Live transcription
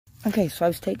Okay, so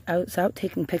I was out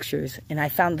taking pictures, and I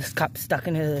found this cup stuck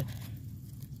in a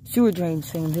sewer drain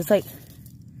thing. There's like,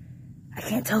 I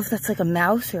can't tell if that's like a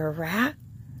mouse or a rat.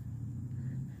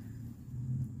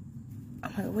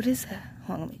 I'm like, what is that?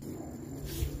 Hold on, let me.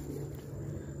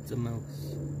 It's a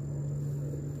mouse.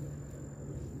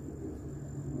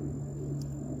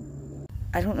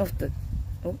 I don't know if the.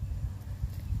 Oh.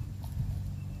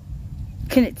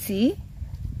 Can it see?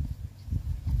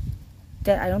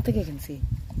 I don't think it can see.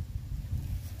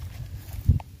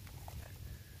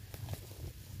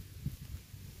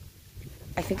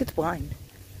 I think it's blind.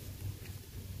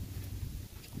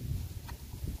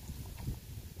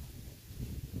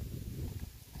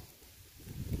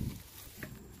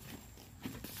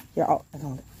 Yeah, I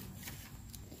found it.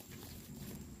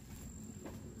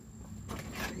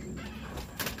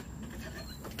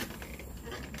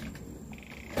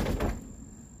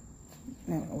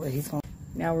 I don't know where he's going.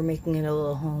 Now we're making it a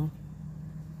little home.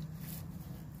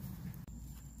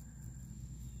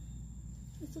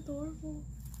 It's adorable.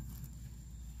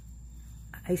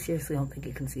 I seriously don't think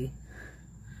it can see.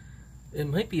 It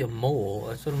might be a mole.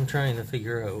 That's what I'm trying to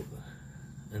figure out.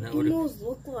 And that What would do moles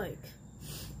look like?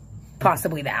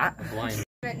 Possibly that. blind.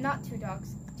 Not 2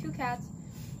 dogs. 2 cats,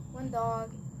 1 dog,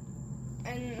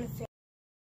 and a